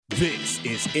This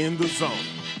is In the Zone.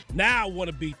 Now I want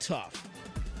to be tough.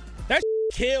 That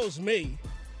kills me.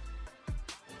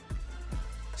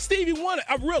 Stevie Wonder.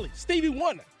 Stevie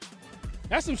Wonder.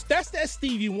 That's that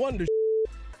Stevie Wonder.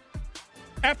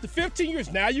 After 15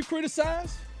 years, now you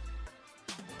criticize?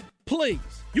 Please.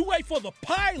 You wait for the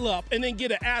pile up and then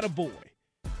get an attaboy.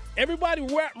 Everybody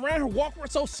around her walking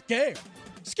so scared.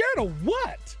 Scared of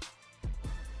what?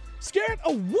 Scared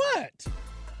of what?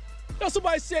 You know,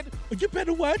 somebody said, oh, you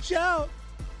better watch out.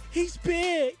 He's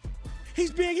big.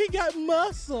 He's big. He got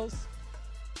muscles.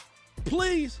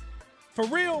 Please. For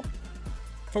real.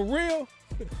 For real.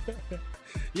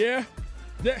 Yeah.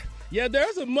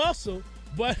 There's a muscle,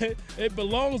 but it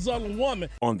belongs on a woman.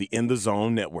 On the In the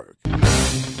Zone Network.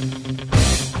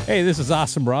 Hey, this is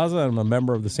Asim Raza. I'm a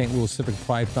member of the St. Louis Civic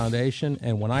Pride Foundation,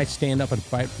 and when I stand up and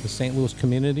fight for the St. Louis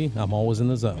community, I'm always in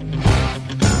the zone.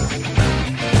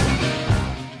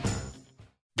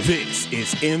 This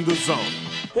is In the Zone.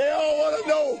 They all want to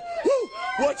know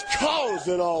what's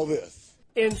causing all this.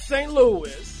 In St.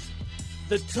 Louis,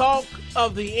 the talk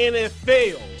of the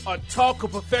NFL, or talk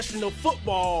of professional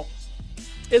football,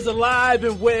 is alive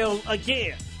and well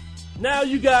again. Now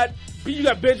you got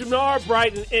Benjamin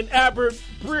Albright and Albert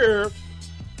Breer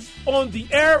on the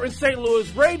air in St.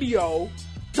 Louis radio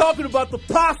talking about the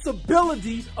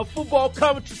possibility of football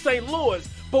coming to St. Louis.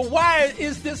 But why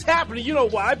is this happening? You know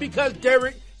why? Because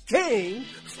Derek King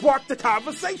sparked the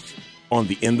conversation. On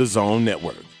the In the Zone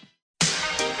Network.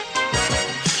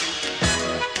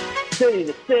 City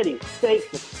to city, state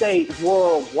to state,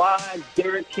 worldwide,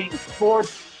 Derek King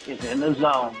Sports is in the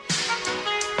zone.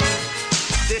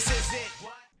 This is it.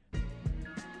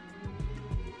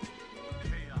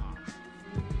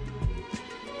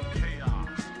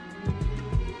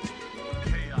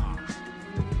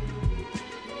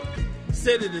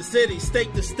 City to city,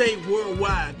 state to state,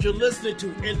 worldwide. You're listening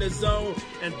to In the Zone,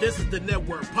 and this is the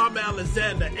network. Palmer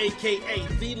Alexander, a.k.a.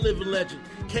 The Living Legend.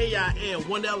 K-I-L,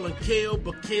 one L and kill,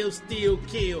 but kill, still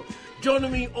kill.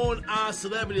 Joining me on our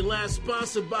Celebrity Line,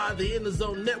 sponsored by the In the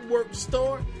Zone Network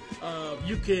store.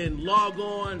 You can log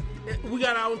on. We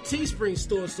got our own Teespring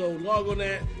store, so log on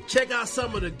that. Check out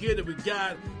some of the gear that we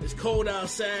got. It's cold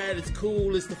outside. It's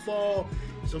cool. It's the fall.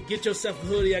 So get yourself a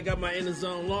hoodie. I got my In the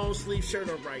Zone long sleeve shirt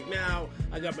on right now.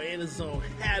 I got my In the Zone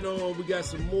hat on. We got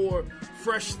some more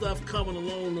fresh stuff coming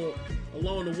along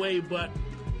the way, but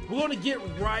we're going to get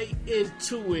right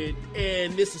into it,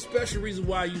 and it's a special reason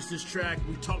why I use this track.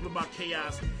 We're talking about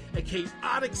chaos, a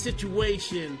chaotic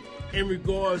situation in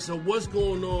regards to what's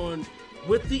going on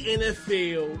with the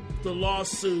NFL, the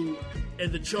lawsuit,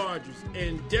 and the charges.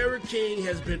 And Derek King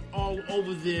has been all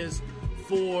over this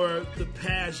for the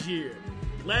past year.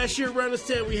 Last year around this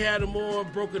time we had him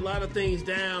on, broke a lot of things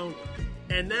down,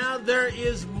 and now there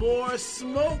is more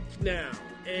smoke now.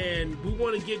 And we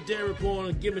want to get Derek on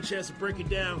and give him a chance to break it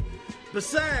down.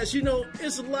 Besides,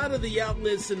 it's a lot of the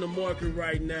outlets in the market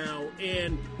right now,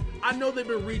 and I know they've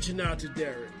been reaching out to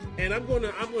Derek, and I'm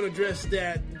gonna address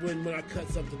that when I cut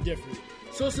something different.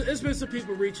 So it's been some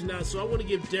people reaching out, so I want to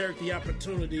give Derek the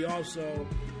opportunity also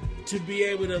to be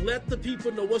able to let the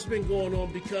people know what's been going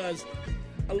on, because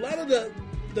a lot of the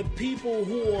people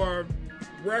who are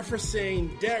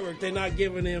referencing Derek, they're not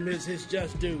giving him his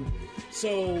just due.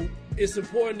 So it's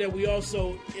important that we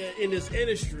also, in this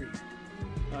industry,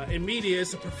 in media,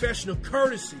 it's a professional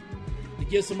courtesy to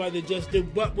give somebody the just due.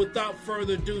 But without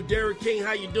further ado, Derek King,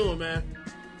 how you doing, man?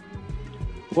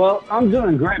 Well, I'm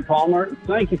doing great, Palmer.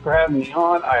 Thank you for having me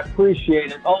on. I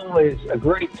appreciate it. Always a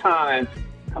great time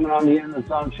coming on the In the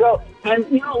Zone show. And,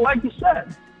 like you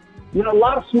said, a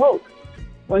lot of smoke.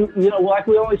 When, like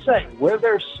we always say, where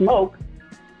there's smoke,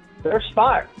 there's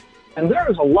fire. And there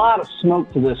is a lot of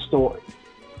smoke to this story.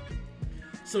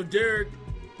 So, Derek,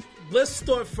 let's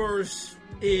start first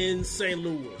in St.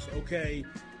 Louis, okay?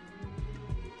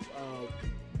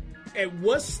 At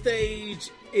what stage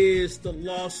is the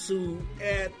lawsuit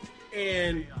at,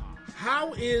 and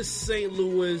how is St.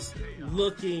 Louis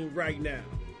looking right now?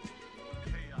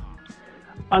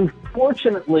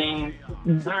 Unfortunately,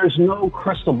 there's no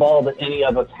crystal ball that any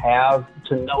of us have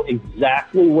to know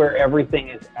exactly where everything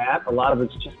is at. A lot of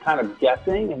it's just kind of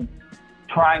guessing and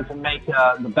trying to make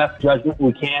the best judgment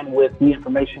we can with the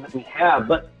information that we have.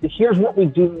 But here's what we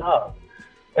do know.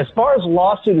 As far as the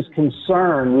lawsuit is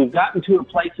concerned, we've gotten to a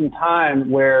place in time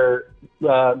where the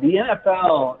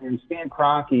NFL and Stan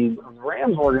Kroenke, the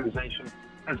Rams organization,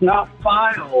 has now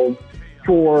filed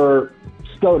for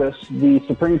SCOTUS, the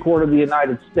Supreme Court of the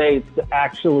United States, to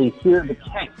actually hear the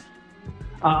case.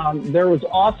 There was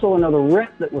also another writ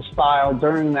that was filed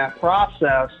during that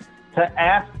process to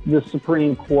ask the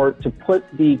Supreme Court to put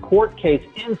the court case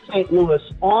in St. Louis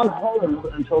on hold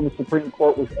until the Supreme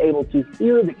Court was able to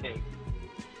hear the case.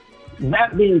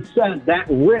 That being said, that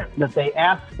writ that they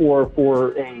asked for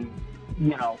a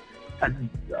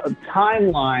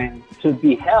timeline to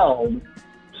be held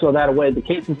so that way the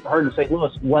case is heard in St.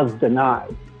 Louis was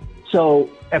denied. So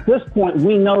at this point,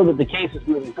 we know that the case is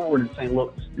moving forward in St.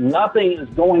 Louis. Nothing is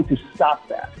going to stop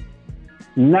that.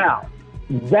 Now,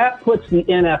 that puts the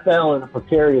NFL in a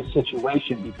precarious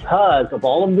situation because of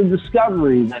all of the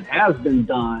discovery that has been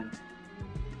done.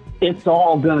 It's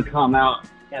all going to come out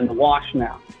in the wash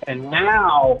now. And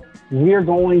now we're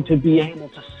going to be able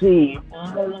to see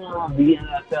all of the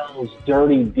NFL's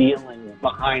dirty dealings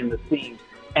behind the scenes.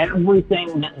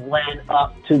 Everything that led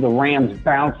up to the Rams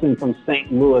bouncing from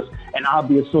St. Louis, and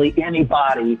obviously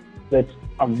anybody that's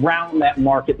around that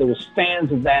market that was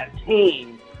fans of that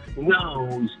team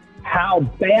knows how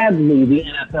badly the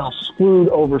NFL screwed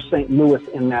over St. Louis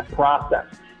in that process.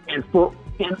 And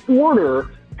in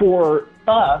order for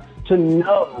us to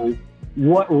know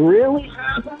what really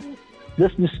happened,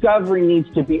 this discovery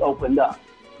needs to be opened up.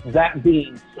 That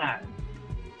being said,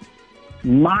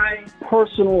 my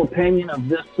personal opinion of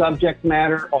this subject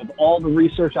matter, of all the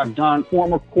research I've done,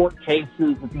 former court cases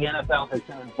that the NFL has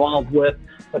been involved with,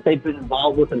 that they've been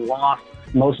involved with and lost,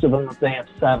 most of them that they have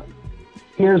settled.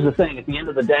 Here's the thing, at the end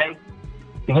of the day,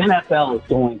 the NFL is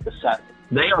going to settle.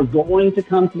 They are going to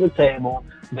come to the table.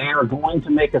 They are going to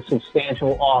make a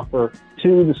substantial offer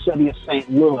to the city of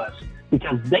St. Louis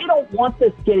because they don't want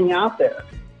this getting out there.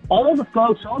 All the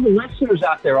folks, all the listeners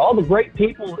out there, all the great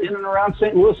people in and around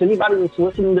St. Louis, anybody that's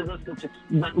listening to this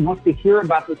that wants to hear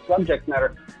about this subject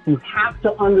matter, you have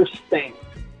to understand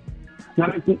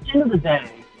that at the end of the day,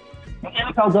 the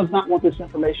NFL does not want this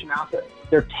information out there.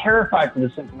 They're terrified for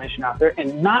this information out there,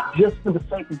 and not just for the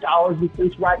sake of dollars and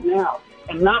cents right now,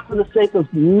 and not for the sake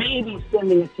of maybe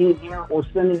sending a team here or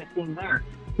sending a team there.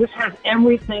 This has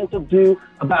everything to do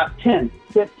about 10,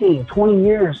 15, 20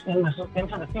 years into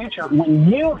the future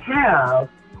when you have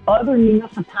other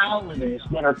municipalities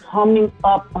that are coming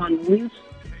up on lease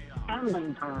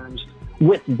handling terms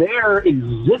with their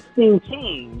existing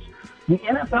teams. The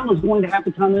NFL is going to have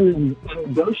to come in and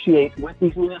negotiate with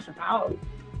these municipalities.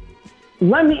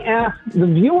 Let me ask the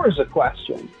viewers a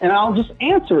question, and I'll just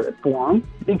answer it for them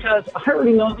because I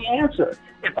already know the answer.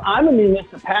 If I'm a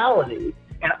municipality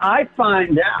and I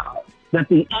find out that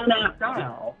the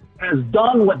NFL has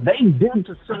done what they did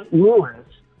to St. Louis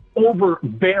over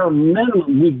bare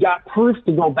minimum, we've got proof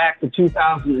to go back to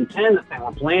 2010 that they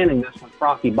were planning this when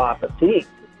Rocky bought the team.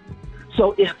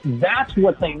 So if that's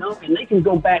what they know, and they can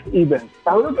go back even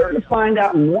further to find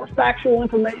out more factual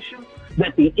information,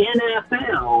 that the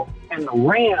NFL and the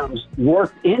Rams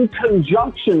worked in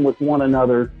conjunction with one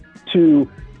another to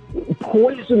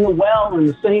poison the well in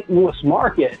the St. Louis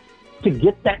market to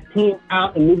get that team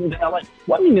out and move them to LA.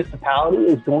 What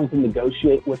municipality is going to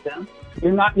negotiate with them?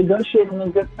 You're not negotiating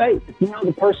in good faith. If you know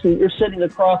the person you're sitting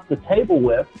across the table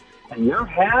with and you're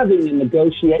having a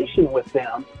negotiation with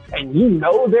them and you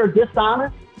know they're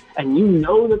dishonest and you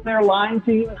know that they're lying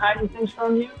to you and hiding things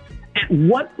from you, at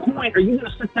what point are you going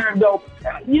to sit there and go,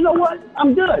 you know what,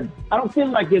 I'm good. I don't feel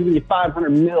like giving you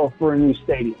 $500 million for a new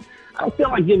stadium. I don't feel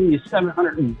like giving you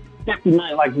 $750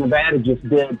 million like Nevada just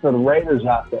did for the Raiders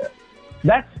out there.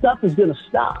 That stuff is going to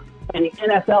stop. And the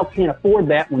NFL can't afford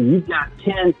that when you've got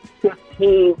 10,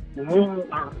 15 new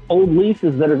or old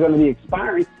leases that are going to be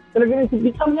expiring that are going to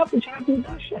be coming up and you have to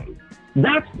negotiate.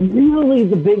 That's really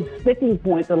the big sticking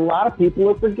point that a lot of people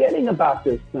are forgetting about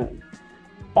this thing.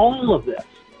 All of this.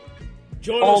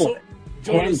 Join us,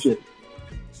 Derek.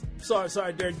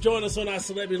 Join us on our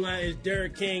celebrity line is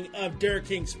Derek King of Derek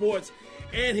King Sports.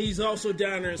 And he's also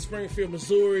down there in Springfield,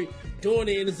 Missouri, doing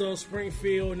the In the Zone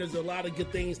Springfield. And there's a lot of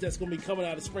good things that's going to be coming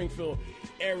out of Springfield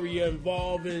area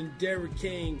involving Derek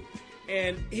King.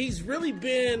 And he's really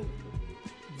been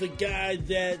the guy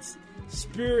that's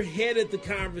spearheaded the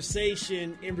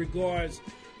conversation in regards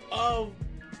of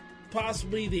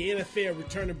possibly the NFL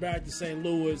returning back to St.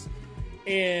 Louis.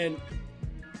 And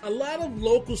a lot of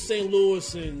local St.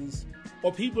 Louisans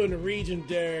or people in the region,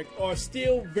 Derek, are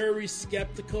still very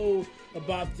skeptical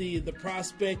about the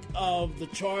prospect of the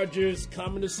Chargers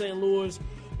coming to St. Louis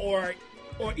or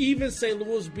even St.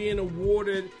 Louis being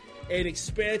awarded an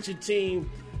expansion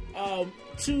team.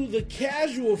 To the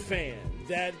casual fan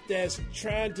that's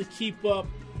trying to keep up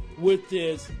with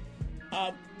this,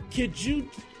 could you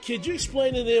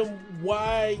explain to them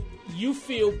why you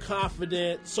feel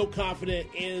so confident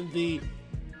in the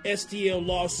STL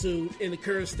lawsuit in the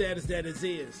current status that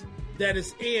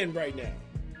it's in right now?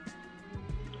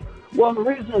 Well, the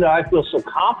reason that I feel so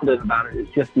confident about it is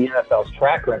just the NFL's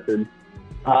track record.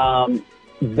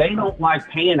 They don't like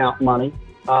paying out money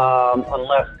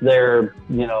unless they're,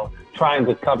 trying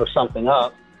to cover something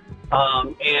up.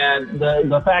 And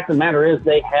the fact of the matter is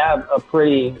they have a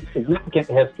pretty significant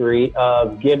history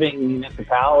of giving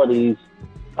municipalities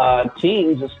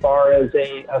teams as far as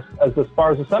a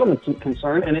settlement is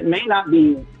concerned. And it may not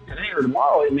be today or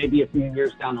tomorrow. It may be a few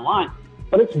years down the line,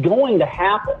 but it's going to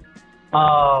happen.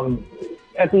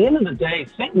 At the end of the day,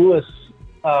 St. Louis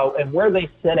and where they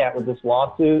sit at with this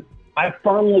lawsuit, I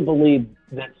firmly believe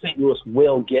that St. Louis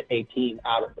will get a team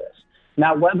out of this.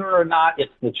 Now, whether or not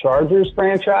it's the Chargers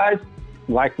franchise,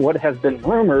 like what has been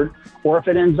rumored, or if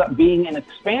it ends up being an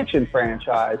expansion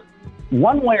franchise,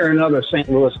 one way or another,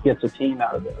 St. Louis gets a team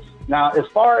out of this. Now, as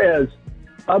far as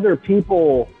other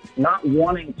people not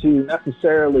wanting to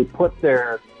necessarily put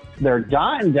their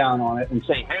dime down on it and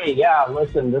say, hey, yeah,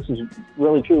 listen, this is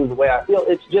really truly the way I feel.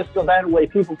 It's just so that way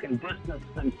people can distance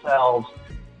themselves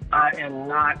and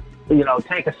not,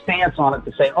 take a stance on it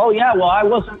to say, oh yeah, well, I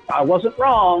wasn't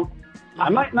wrong. I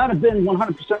might not have been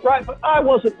 100% right, but I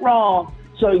wasn't wrong.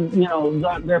 So,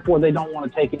 therefore they don't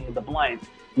want to take any of the blame.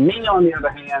 Me, on the other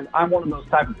hand, I'm one of those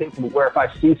type of people where if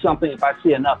I see something, if I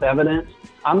see enough evidence,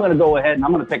 I'm going to go ahead and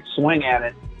I'm going to take a swing at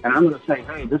it. And I'm going to say,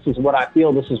 hey, this is what I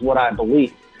feel. This is what I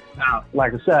believe. Now,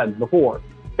 like I said before,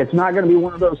 it's not going to be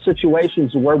one of those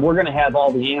situations where we're going to have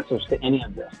all the answers to any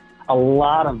of this. A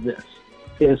lot of this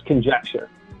is conjecture.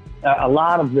 A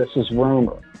lot of this is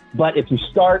rumor. But if you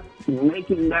start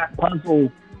making that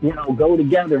puzzle, go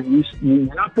together, and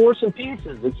you're not forcing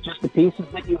pieces. It's just the pieces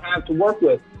that you have to work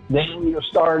with. Then you're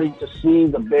starting to see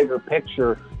the bigger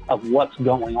picture of what's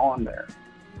going on there.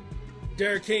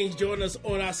 Derek King's joining us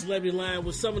on our Celebrity Line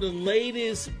with some of the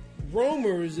latest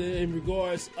rumors in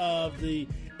regards of the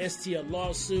STL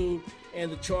lawsuit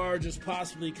and the Chargers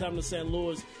possibly coming to St.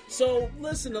 Louis. So,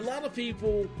 listen, a lot of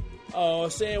people are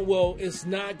saying, well, it's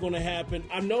not going to happen.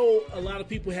 I know a lot of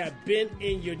people have been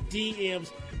in your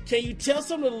DMs. Can you tell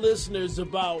some of the listeners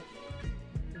about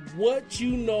what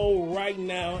you know right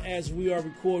now as we are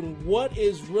recording? What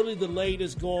is really the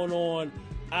latest going on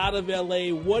out of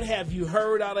L.A.? What have you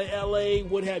heard out of L.A.?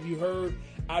 What have you heard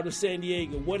out of San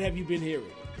Diego? What have you been hearing?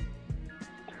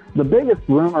 The biggest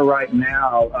rumor right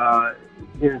now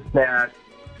is that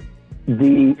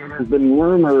it has been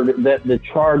rumored that the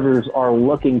Chargers are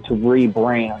looking to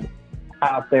rebrand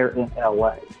out there in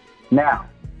L.A. Now,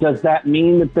 does that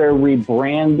mean that they're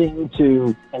rebranding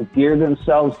to endear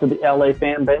themselves to the L.A.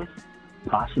 fan base?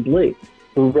 Possibly.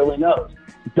 Who really knows?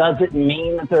 Does it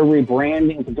mean that they're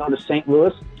rebranding to go to St.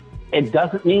 Louis? It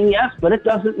doesn't mean yes, but it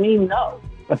doesn't mean no.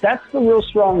 But that's the real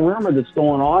strong rumor that's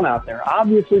going on out there.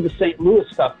 Obviously, the St. Louis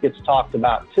stuff gets talked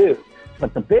about too.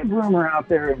 But the big rumor out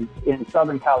there in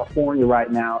Southern California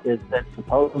right now is that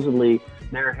supposedly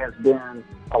there has been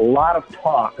a lot of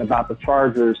talk about the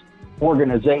Chargers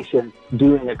organization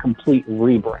doing a complete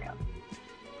rebrand.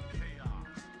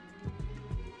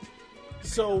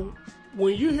 So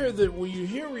when you hear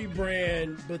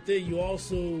rebrand, but then you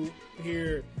also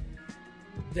hear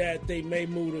that they may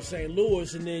move to St.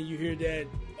 Louis, and then you hear that,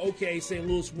 okay, St.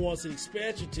 Louis wants an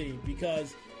expansion team,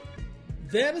 because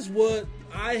that is what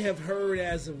I have heard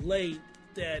as of late,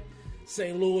 that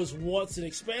St. Louis wants an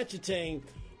expansion team.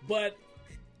 But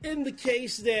in the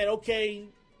case that, okay,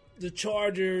 the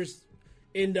Chargers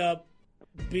end up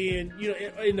being,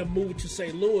 end up moving to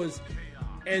St. Louis,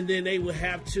 and then they would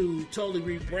have to totally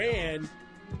rebrand,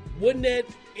 wouldn't that,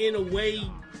 in a way,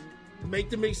 make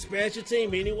them an expansion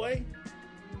team anyway?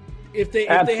 If they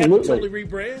have to totally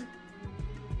rebrand?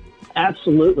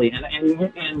 Absolutely.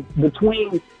 And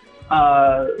between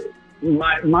my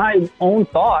own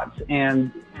thoughts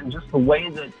and just the way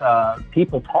that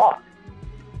people talk,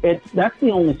 that's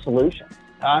the only solution.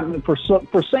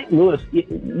 For St. Louis,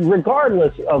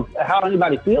 regardless of how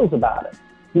anybody feels about it,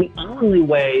 the only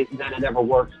way that it ever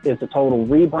works is a total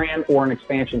rebrand or an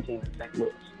expansion team in St.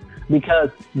 Louis.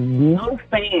 Because no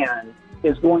fan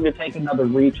is going to take another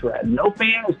retread. No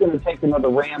fan is going to take another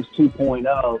Rams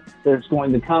 2.0 that's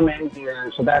going to come in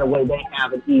here so that way they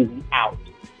have an easy out.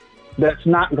 That's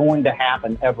not going to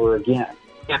happen ever again.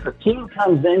 If a team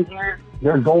comes in here,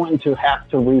 they're going to have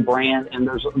to rebrand, and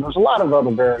there's a lot of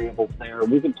other variables there.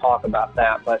 We can talk about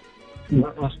that, but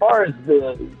as far as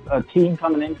a team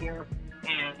coming in here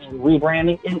and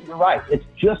rebranding, you're right. It's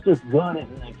just as good as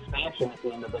an expansion at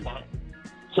the end of the day.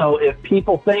 So if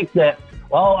people think that,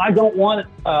 well, I don't want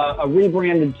a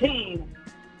rebranded team,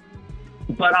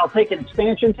 but I'll take an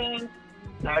expansion team,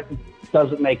 that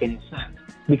doesn't make any sense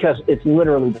because it's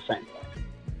literally the same thing.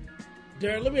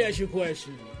 Darren, let me ask you a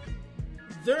question.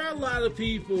 There are a lot of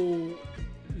people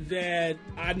that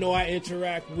I know I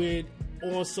interact with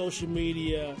on social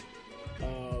media,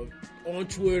 on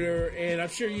Twitter, and I'm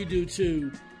sure you do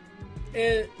too.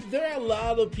 And there are a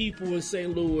lot of people in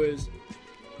St. Louis,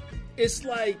 it's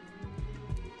like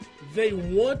they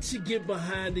want to get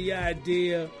behind the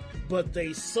idea, but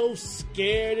they so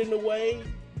scared in a way,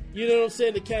 you know what I'm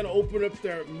saying, to kind of open up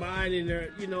their mind and their,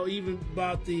 even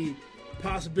about the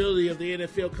possibility of the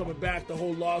NFL coming back, the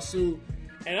whole lawsuit.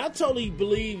 And I totally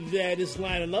believe that it's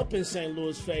lining up in St.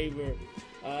 Louis' favor,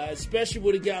 especially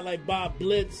with a guy like Bob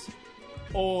Blitz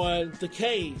on the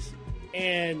case.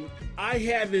 And I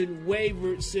haven't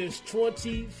wavered since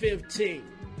 2015.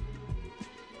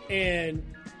 And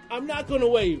I'm not going to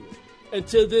waver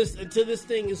until this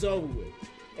thing is over with.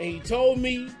 And he told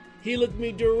me, he looked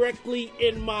me directly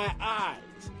in my eyes,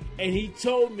 and he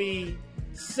told me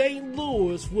St.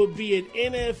 Louis will be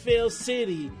an NFL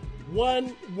city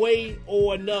one way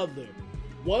or another.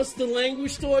 Once the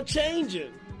language started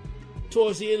changing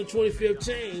towards the end of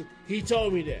 2015, he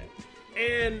told me that.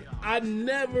 And I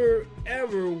never,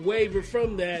 ever wavered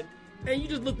from that. And you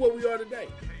just look where we are today.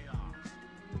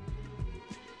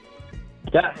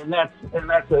 Yeah, and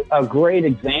that's a great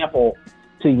example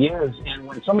to use. And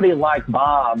when somebody like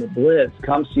Bob Blitz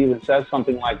comes to you and says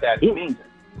something like that, he means it.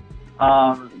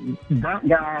 That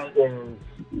guy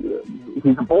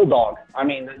he's a bulldog. I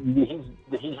mean,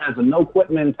 he has a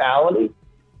no-quit mentality.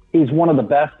 He's one of the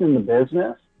best in the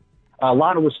business. A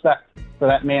lot of respect for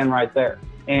that man right there.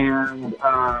 And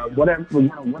whatever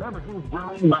he's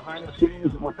doing behind the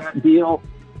scenes with that deal,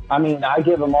 I mean, I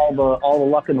give him all the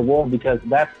luck in the world, because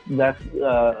that's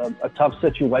a tough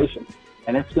situation,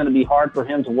 and it's going to be hard for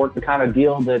him to work the kind of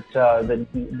deal that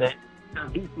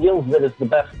he feels that is the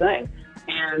best thing.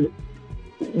 And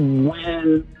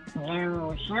when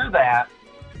you hear that,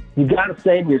 you got to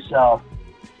say to yourself,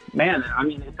 man, I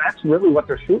mean, if that's really what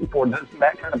they're shooting for, doesn't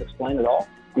that kind of explain it all?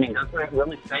 I mean, doesn't that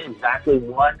really say exactly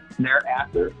what they're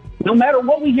after? No matter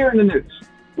what we hear in the news,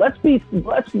 let's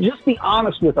just be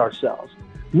honest with ourselves.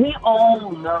 We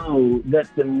all know that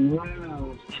the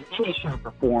news in any shape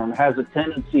or form has a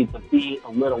tendency to be a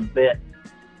little bit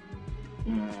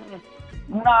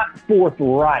not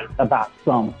forthright about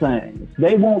some things.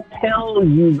 They won't tell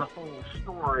you the whole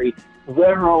story.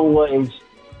 They're always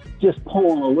just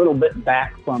pulling a little bit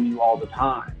back from you all the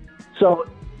time. So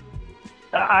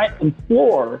I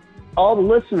implore all the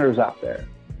listeners out there,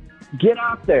 get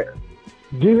out there,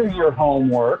 do your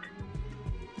homework,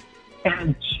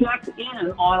 and check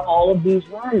in on all of these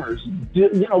rumors.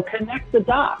 Connect the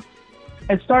dots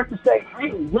and start to say,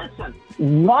 hey, listen,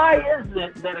 why is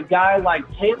it that a guy like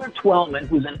Taylor Twellman,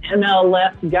 who's an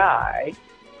MLS guy,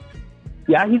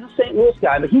 yeah, he's a St. Louis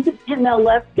guy, but he's an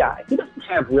MLS guy. He doesn't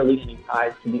have really any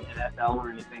ties to the NFL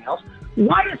or anything else.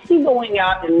 Why is he going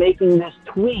out and making this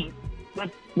tweet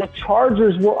that the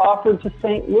Chargers were offered to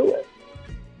St. Louis?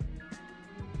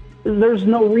 There's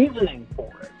no reasoning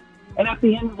for it. And at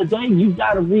the end of the day, you've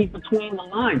got to read between the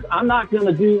lines. I'm not going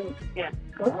to do it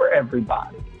for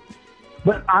everybody.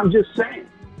 But I'm just saying,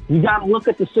 you got to look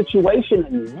at the situation,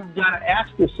 and you've got to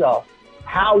ask yourself,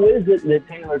 how is it that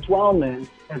Taylor Twellman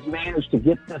has managed to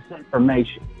get this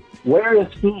information? Where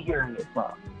is he hearing it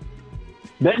from?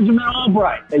 Benjamin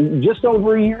Albright, just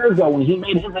over a year ago, when he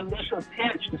made his initial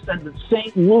pitch, he said that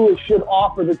St. Louis should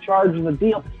offer the Chargers a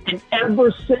deal. And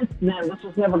ever since then, this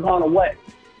has never gone away.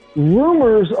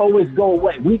 Rumors always go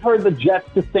away. We've heard the Jets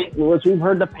to St. Louis. We've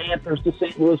heard the Panthers to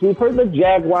St. Louis. We've heard the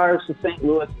Jaguars to St.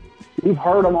 Louis. We've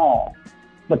heard them all.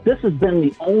 But this has been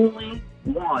the only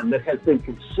one that has been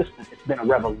consistent. It's been a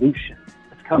revolution.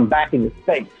 It's come back in your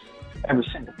face every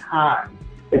single time.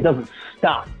 It doesn't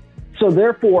stop. So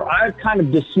therefore, I've kind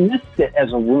of dismissed it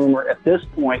as a rumor at this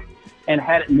point and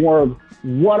had it more of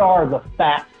what are the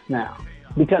facts now?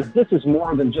 Because this is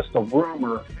more than just a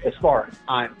rumor as far as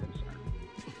I'm concerned.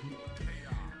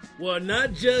 Well,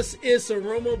 not just it's a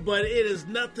rumor, but it is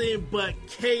nothing but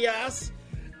chaos.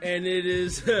 And it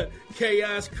is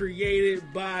chaos created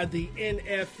by the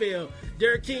NFL.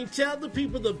 Derek King, tell the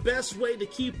people the best way to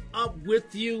keep up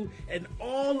with you and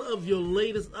all of your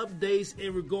latest updates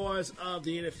in regards of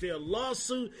the NFL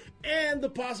lawsuit and the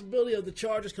possibility of the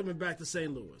Chargers coming back to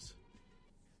St. Louis.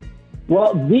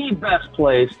 Well, the best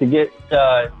place to get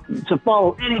to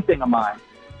follow anything of mine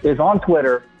is on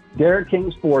Twitter, Derek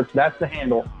King Sports. That's the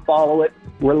handle. Follow it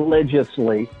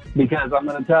religiously, because I'm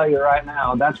going to tell you right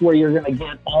now, that's where you're going to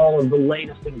get all of the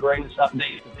latest and greatest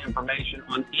updates and information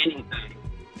on anything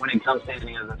when it comes to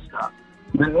any of this stuff.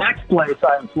 The next place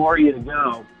I implore you to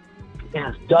go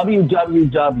is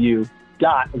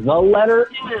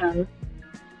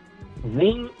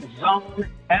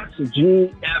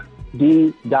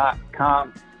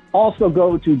www.thezonefgfd.com. Also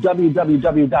go to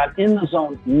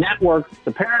www.inthezone network,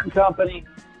 the parent company.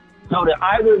 Go to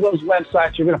either of those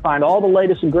websites. You're going to find all the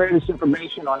latest and greatest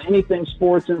information on anything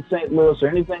sports in St. Louis or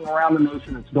anything around the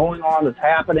nation that's going on, that's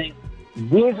happening.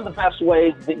 These are the best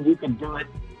ways that you can do it,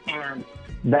 and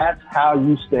that's how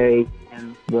you stay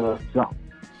in the zone.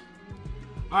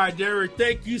 All right, Derek,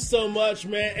 thank you so much,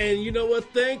 man. And you know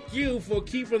what? Thank you for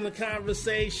keeping the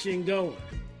conversation going.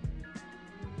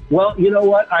 Well, you know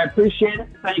what? I appreciate it.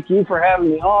 Thank you for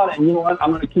having me on. And you know what? I'm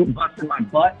going to keep busting my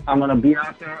butt. I'm going to be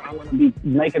out there. I'm going to be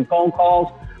making phone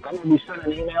calls. I'm going to be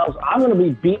sending emails. I'm going to be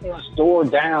beating this door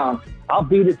down. I'll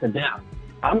beat it to death.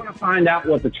 I'm going to find out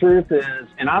what the truth is,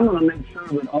 and I'm going to make sure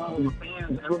that all the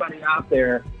fans, everybody out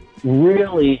there,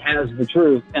 really has the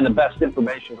truth and the best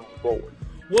information going forward.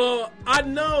 Well, I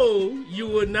know you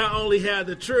would not only have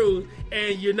the truth,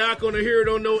 and you're not going to hear it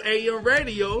on no AM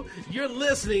radio. You're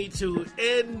listening to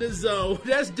In the Zone.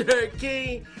 That's Derek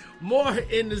King. More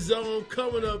In the Zone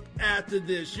coming up after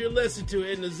this. You're listening to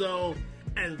In the Zone,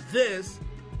 and this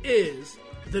is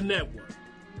the network.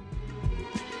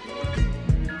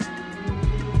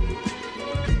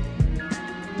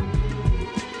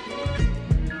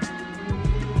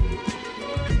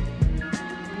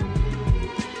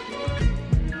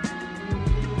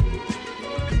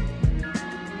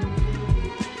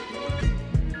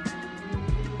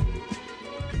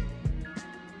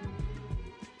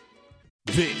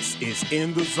 This is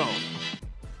In the Zone.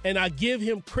 And I give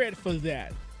him credit for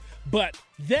that. But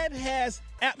that has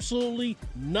absolutely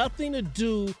nothing to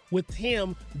do with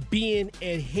him being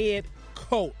a head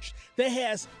coach. That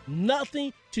has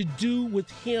nothing to do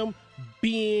with him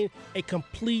being a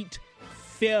complete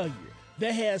failure.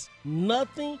 That has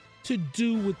nothing to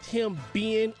do with him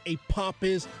being a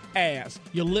pompous ass.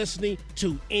 You're listening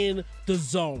to In the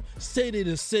Zone. City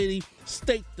to city,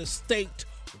 state to state,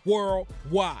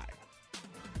 worldwide.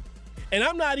 And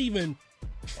I'm not even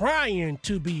trying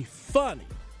to be funny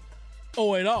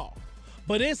or at all,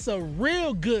 but it's a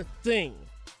real good thing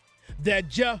that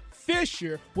Jeff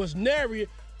Fisher was never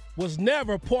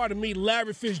part of me,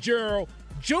 Larry Fitzgerald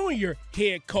Jr.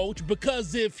 head coach,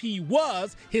 because if he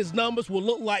was, his numbers would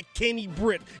look like Kenny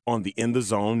Britt. On the In the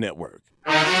Zone Network.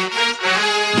 I'm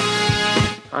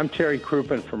Terry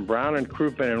Crouppen from Brown and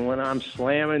Crouppen, and when I'm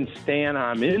slamming Stan,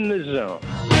 I'm in the zone.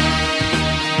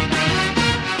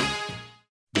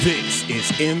 This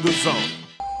is In the Zone.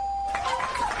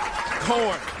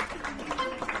 Corn,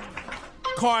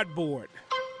 cardboard,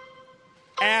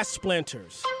 ass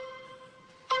splinters,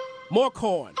 more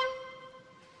corn,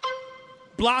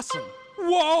 blossom.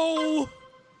 Whoa!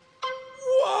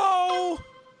 Whoa!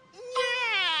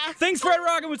 Yeah! Things Fred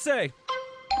Roggin would say.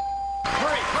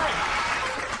 Hurry!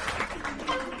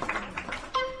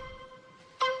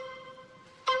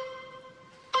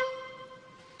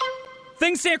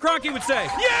 Things Stan Kroenke would say.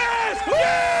 Yes!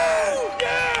 Yeah!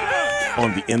 Yeah!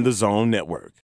 On the In the Zone Network.